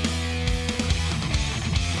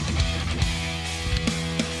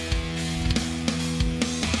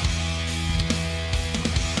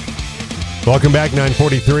 Welcome back,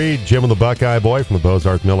 943. Jim and the Buckeye Boy from the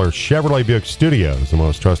Bozarth Miller Chevrolet Buick Studios, the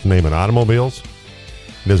most trusted name in automobiles.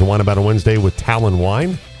 It is a Wine About a Wednesday with Talon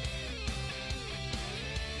Wine.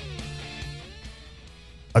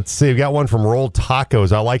 Let's see, we've got one from Rolled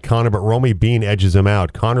Tacos. I like Connor, but Romy Bean edges him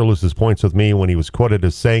out. Connor loses points with me when he was quoted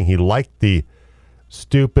as saying he liked the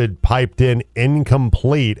stupid, piped-in,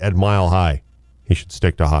 incomplete at Mile High. He should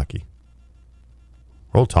stick to hockey.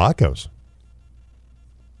 Rolled Tacos.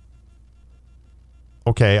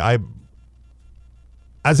 Okay,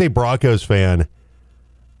 as a Broncos fan,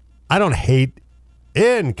 I don't hate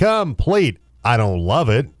incomplete. I don't love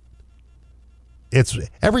it. It's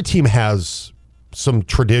every team has some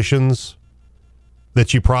traditions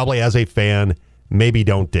that you probably, as a fan, maybe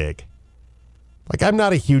don't dig. Like, I'm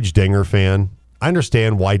not a huge Dinger fan. I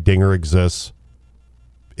understand why Dinger exists.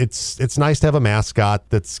 It's nice to have a mascot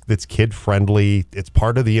that's kid friendly. It's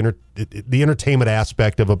part of the entertainment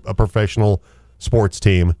aspect of a professional sports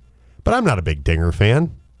team. But I'm not a big Dinger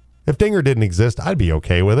fan. If Dinger didn't exist, I'd be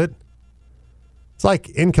okay with it. It's like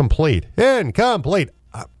incomplete. Incomplete.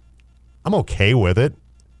 I'm okay with it.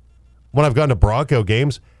 When I've gone to Bronco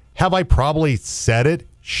games, have I probably said it?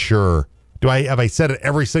 Sure. Have I said it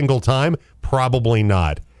every single time? Probably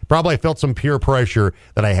not. Probably I felt some peer pressure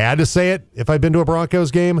that I had to say it if I've been to a Broncos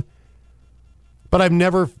game. But I've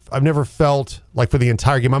never felt like for the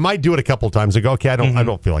entire game. I might do it a couple times and go, okay, I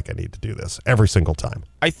don't feel like I need to do this every single time.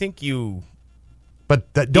 I think you.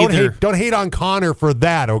 But don't hate on Connor for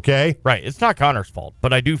that, okay? Right. It's not Connor's fault,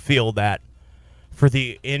 but I do feel that for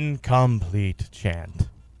the incomplete chant,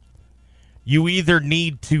 you either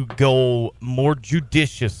need to go more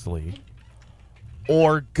judiciously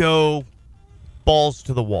or go balls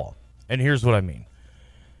to the wall. And here's what I mean.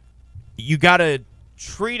 You got to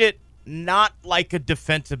treat it not like a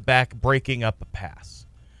defensive back breaking up a pass,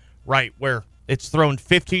 right? Where It's thrown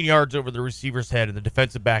 15 yards over the receiver's head, and the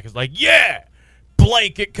defensive back is like, yeah,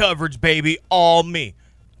 blanket coverage, baby, all me.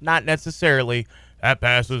 Not necessarily. That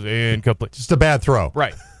pass was incomplete. Just a bad throw.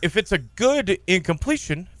 Right. If it's a good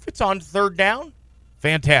incompletion, if it's on third down,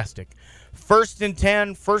 fantastic. 1st and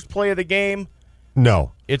 10, first play of the game,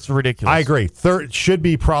 No. it's ridiculous. I agree. Third should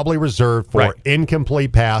be probably reserved for Right.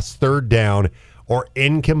 incomplete pass, third down, or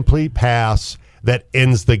incomplete pass that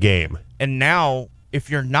ends the game. And now, if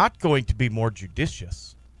you're not going to be more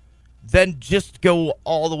judicious, then just go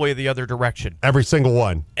all the way the other direction. Every single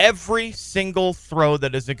one. Every single throw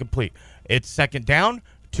that is incomplete. It's second down,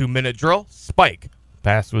 2-minute drill, spike.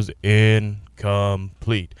 Pass was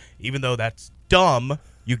incomplete. Even though that's dumb,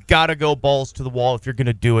 you got to go balls to the wall if you're going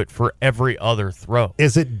to do it for every other throw.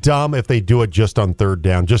 Is it dumb if they do it just on third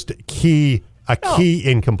down? Just a key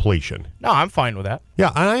incompletion. No, I'm fine with that.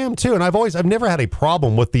 Yeah, I am too. And I've never had a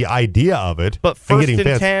problem with the idea of it. But and 1st and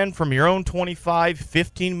fans- 10 from your own 25,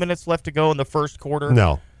 15 minutes left to go in the first quarter.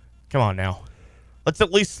 No. Come on now. Let's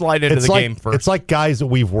at least slide into the game first. It's like guys that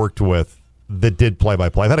we've worked with that did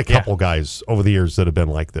play-by-play. I've had a couple guys over the years that have been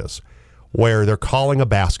like this, where they're calling a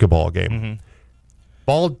basketball game.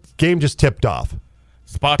 Ball game just tipped off.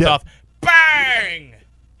 Spots off. Bang!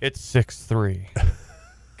 It's 6-3.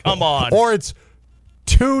 Come on. Or it's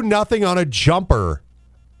 2-0 on a jumper,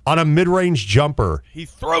 on a mid-range jumper. He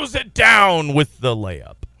throws it down with the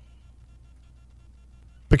layup.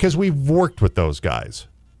 Because we've worked with those guys.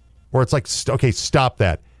 Where it's like, okay, stop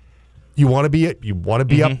that. You want to be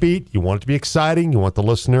upbeat. You want it to be exciting. You want the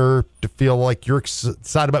listener to feel like you're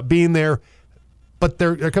excited about being there. But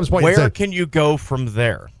there comes a point. Where can you go from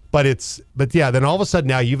there? But then all of a sudden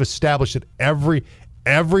now you've established that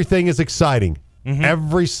everything is exciting.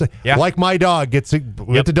 Like my dog we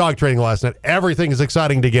went to dog training last night. Everything is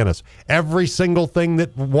exciting to Guinness. Every single thing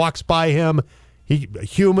that walks by him,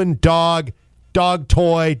 human, dog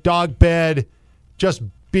toy, dog bed, just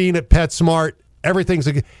being at PetSmart. Everything's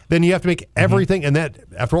then you have to make everything, and that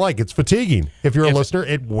after a while it gets fatiguing. If you're a listener,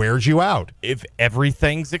 it wears you out. If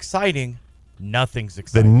everything's exciting, nothing's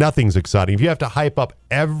exciting. Then nothing's exciting. If you have to hype up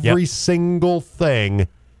every single thing,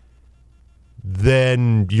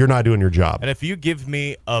 then you're not doing your job. And if you give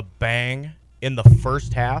me a bang in the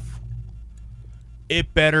first half,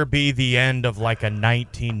 it better be the end of like a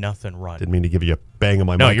 19-0 run. Didn't mean to give you a bang on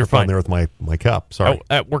my No, microphone you're fine. there with my cup. Sorry. Oh,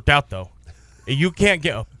 that worked out, though. You can't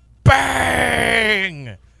get a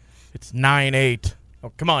bang. It's 9-8.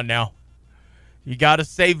 Oh, come on now. You got to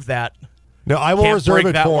save that. No, I will Can't reserve break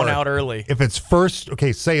it that for one out early. If it's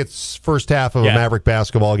say it's first half of a Maverick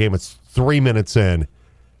basketball game. It's 3 minutes in.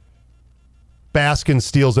 Baskin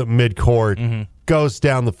steals it midcourt, goes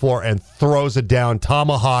down the floor and throws it down.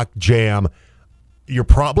 Tomahawk jam. You're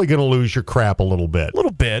probably going to lose your crap a little bit. A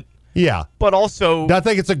little bit. Yeah. But also, I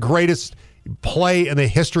think it's the greatest play in the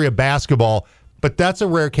history of basketball, but that's a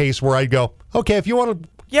rare case where I'd go, okay, if you want to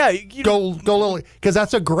go little, because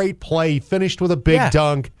that's a great play, finished with a big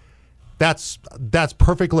dunk. That's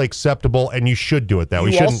perfectly acceptable, and you should do it that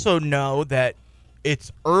way. You also know that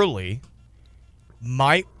it's early,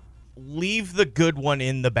 might leave the good one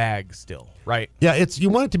in the bag still, right? Yeah, you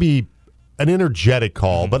want it to be an energetic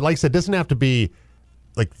call, but like I said, it doesn't have to be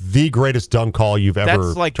like the greatest dunk call you've ever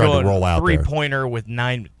That's like tried going to roll out there. 3-pointer with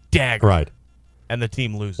 9 dagger. Right. And the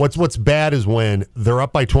team loses. What's bad is when they're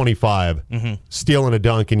up by 25, stealing a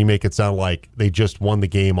dunk, and you make it sound like they just won the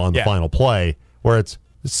game on the final play, where it's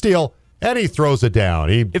steal, and he throws it down.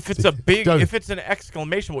 If it's an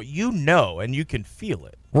exclamation point, you know, and you can feel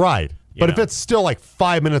it. Right. But if it's still like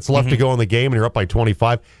 5 minutes left to go in the game and you're up by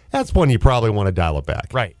 25, that's when you probably want to dial it back.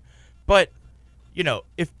 Right. But,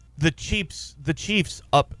 if the Chiefs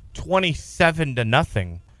up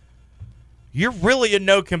 27-0, you're really in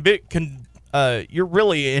no condition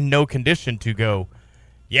to go,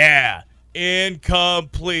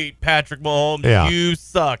 incomplete, Patrick Mahomes, you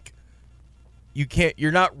suck. You can't.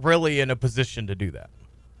 You're not really in a position to do that.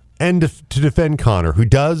 And to defend Connor, who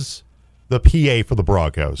does the PA for the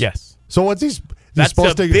Broncos. Yes. So what's he's That's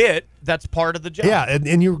supposed a to bit. That's part of the job. Yeah,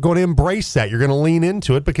 and you're going to embrace that. You're going to lean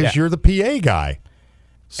into it because you're the PA guy.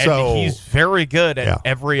 So and he's very good at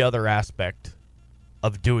every other aspect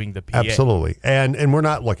of doing the PA. Absolutely. And we're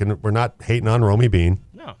not hating on Romy Bean.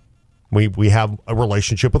 No. We have a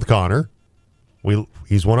relationship with Connor.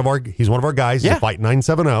 He's one of our guys. He's a Fight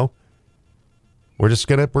 970. We're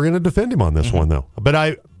gonna defend him on this one though.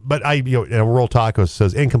 But Rural Taco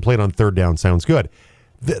says incomplete on third down sounds good.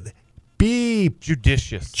 Be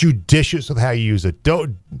judicious with how you use it.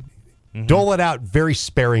 Don't dole it out very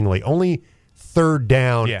sparingly. Only third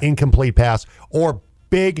down, incomplete pass, or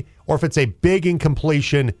if it's a big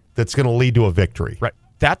incompletion that's going to lead to a victory. Right.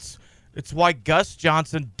 That's It's why Gus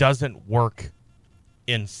Johnson doesn't work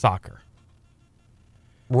in soccer.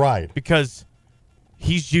 Right. Because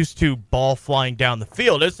he's used to ball flying down the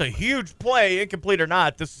field. It's a huge play, incomplete or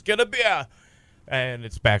not. This is going to be and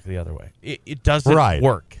it's back the other way. It doesn't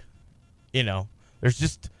work. You know,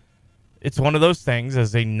 it's one of those things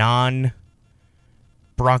as a non-Broncos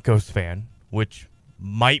fan, which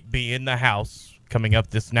might be in the house coming up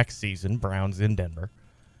this next season, Browns in Denver,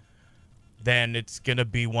 then it's going to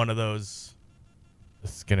be one of those,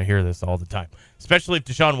 it's going to hear this all the time. Especially if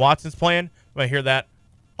Deshaun Watson's playing, I'm going to hear that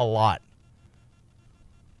a lot.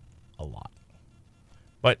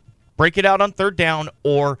 But break it out on third down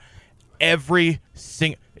or every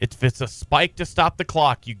single, if it's a spike to stop the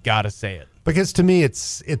clock, you got to say it. Because to me,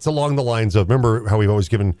 it's along the lines of, remember how we've always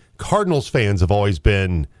given, Cardinals fans have always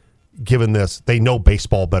been given this, they know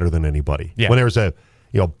baseball better than anybody. Yeah. When there's a,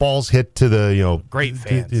 balls hit to the, great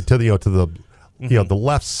fans. to the the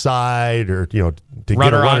left side, or, to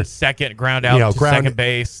runner get on second, ground out to second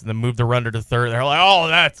base, and then move the runner to third. They're like, oh,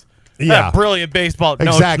 that's brilliant baseball.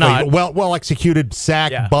 No, exactly. it's not. Well executed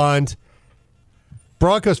sack, bunt.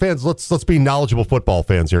 Broncos fans, let's be knowledgeable football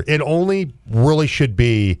fans here. It only really should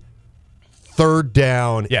be third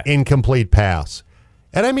down, incomplete pass.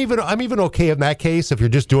 And I'm even okay in that case if you're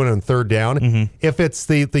just doing it on third down. If it's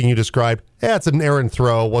the thing you described, it's an errant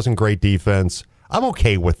throw, wasn't great defense. I'm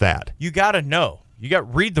okay with that. You got to know. You got to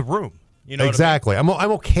read the room. You know exactly. what I mean?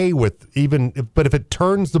 I'm okay with but if it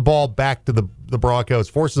turns the ball back to the Broncos,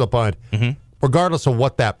 forces a punt, regardless of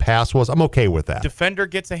what that pass was, I'm okay with that. Defender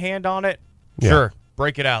gets a hand on it, sure,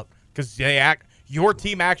 break it out because your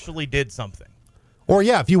team actually did something. Or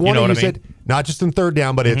if you want to use it, not just in third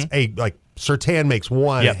down, but it's Surtain makes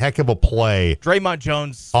one heck of a play. Draymond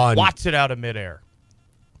Jones swats it out of midair.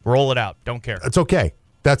 Roll it out. Don't care. It's okay.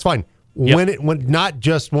 That's fine. When not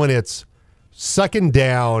just when it's second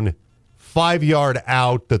down, 5 yard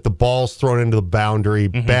out that the ball's thrown into the boundary,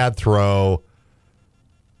 bad throw.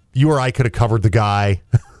 You or I could have covered the guy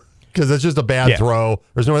because it's just a bad throw.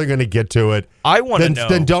 There's no way they're going to get to it. I want to know.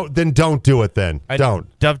 Then don't do it.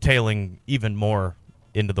 Don't. Dovetailing even more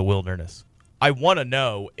into the wilderness. I want to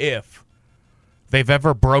know if they've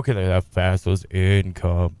ever broken it. That pass was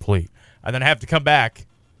incomplete, and then have to come back.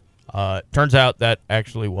 Turns out that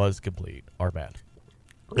actually was complete. Our bad.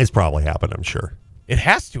 It's probably happened, I'm sure. It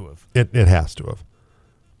has to have. It has to have.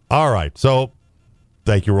 All right. So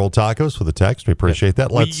thank you, Roll Tacos, for the text. We appreciate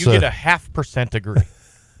that. You get a 0.5% agree.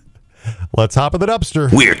 Let's hop in the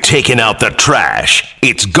dumpster. We're taking out the trash.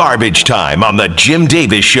 It's garbage time on the Jim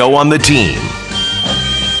Davis Show on the team.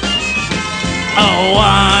 Oh,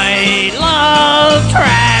 I love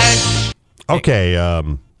trash. Okay.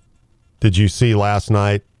 Did you see last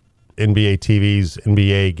night NBA TV's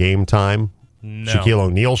NBA Game Time? No. Shaquille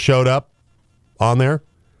O'Neal showed up on there.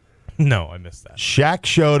 No, I missed that. Shaq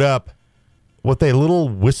showed up with a little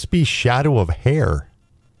wispy shadow of hair.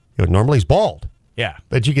 Normally he's bald. Yeah.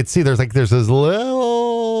 But you could see there's this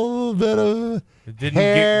little bit of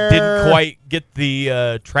hair. Didn't quite get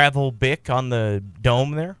the travel bic on the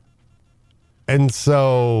dome there. And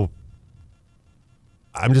so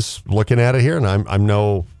I'm just looking at it here, and I'm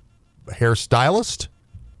no hairstylist.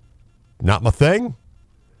 Not my thing.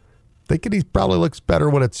 Thinking he probably looks better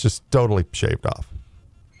when it's just totally shaved off.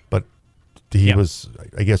 But he was,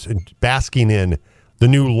 I guess, basking in the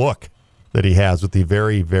new look that he has with the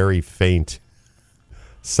very, very faint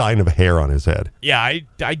sign of hair on his head. Yeah,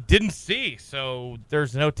 I didn't see, so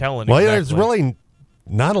there's no telling. Well, exactly. There's really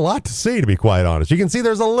not a lot to see, to be quite honest. You can see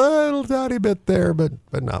there's a little tiny bit there, but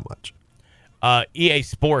not much. EA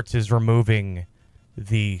Sports is removing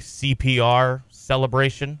the CPR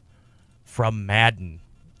celebration from Madden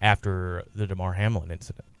after the DeMar Hamlin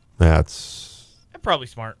incident. That's probably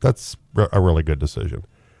smart. That's a really good decision.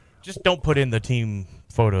 Just don't put in the team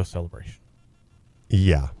photo celebration.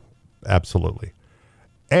 Yeah, absolutely.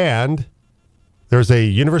 And there's a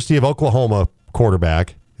University of Oklahoma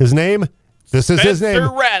quarterback. His name? This is his name.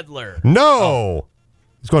 Spencer Rattler. No.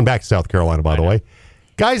 He's going back to South Carolina, by the way.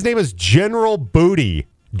 Guy's name is General Booty.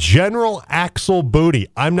 General Axel Booty.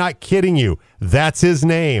 I'm not kidding you. That's his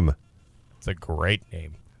name. It's a great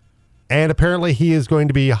name. And apparently he is going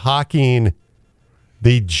to be hawking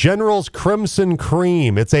the General's Crimson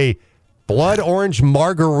Cream. It's a blood orange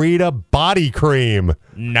margarita body cream.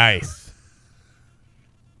 Nice.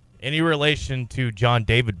 Any relation to John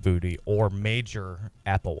David Booty or Major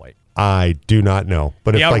Applewhite? I do not know.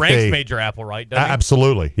 But he outranks Major Applewhite, doesn't he?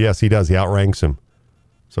 Absolutely. Yes, he does. He outranks him.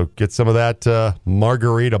 So get some of that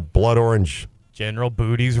margarita blood orange General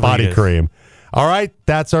Booty's body cream. All right,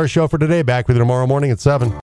 that's our show for today. Back with you tomorrow morning at 7.